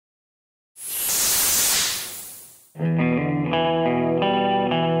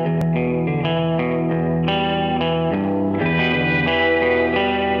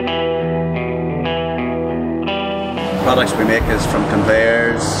products we make is from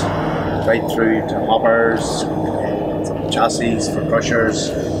conveyors right through to hoppers, chassis for crushers,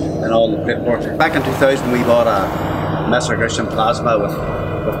 and all the plate work. Back in 2000 we bought a Messer Grisham plasma with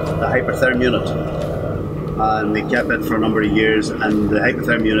the Hypertherm unit, and we kept it for a number of years, and the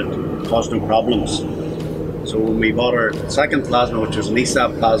Hypertherm unit caused no problems. So when we bought our second plasma, which was an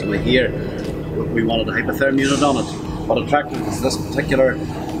ESAP plasma here, we wanted a Hypertherm unit on it. What attracted us to this particular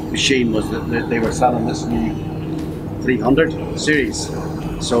machine was that they were selling this new 300 series.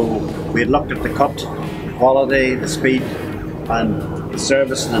 So we had looked at the cut, the quality, the speed, and the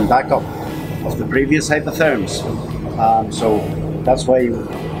servicing and backup of the previous Hypertherms. So that's why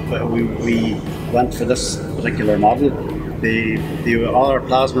we went for this particular model. The other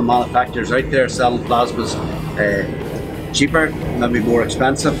plasma manufacturers out there selling plasmas cheaper, maybe more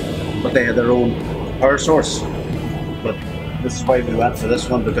expensive, but they had their own power source. But this is why we went for this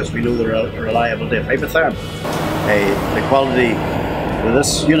one, because we know the reliability of Hypertherm. The quality of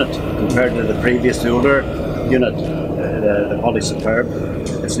this unit compared to the previous, the older unit, the quality is superb.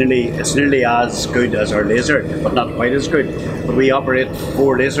 It's nearly as good as our laser, but not quite as good. But we operate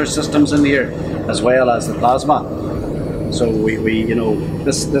 4 laser systems in here, as well as the plasma. So we you know,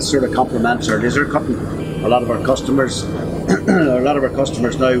 this sort of complements our laser cutting. A lot of our customers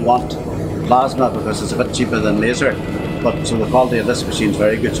now want plasma because it's a bit cheaper than laser. But so the quality of this machine is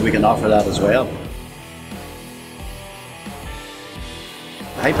very good, so we can offer that as well.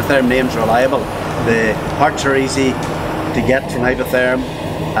 The Hypertherm name's reliable. The parts are easy to get from Hypertherm.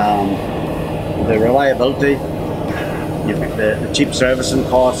 The reliability, the cheap servicing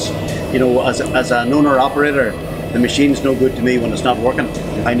costs. You know, as an owner-operator, the machine's no good to me when it's not working.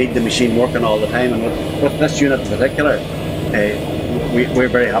 I need the machine working all the time, and with this unit in particular, we're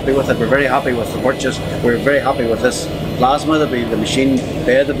very happy with it. We're very happy with the purchase. We're very happy with this plasma, the machine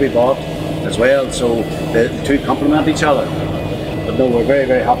bed that we bought as well. So the two complement each other. But no, we're very,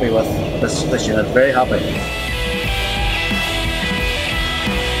 very happy with this unit. Very happy.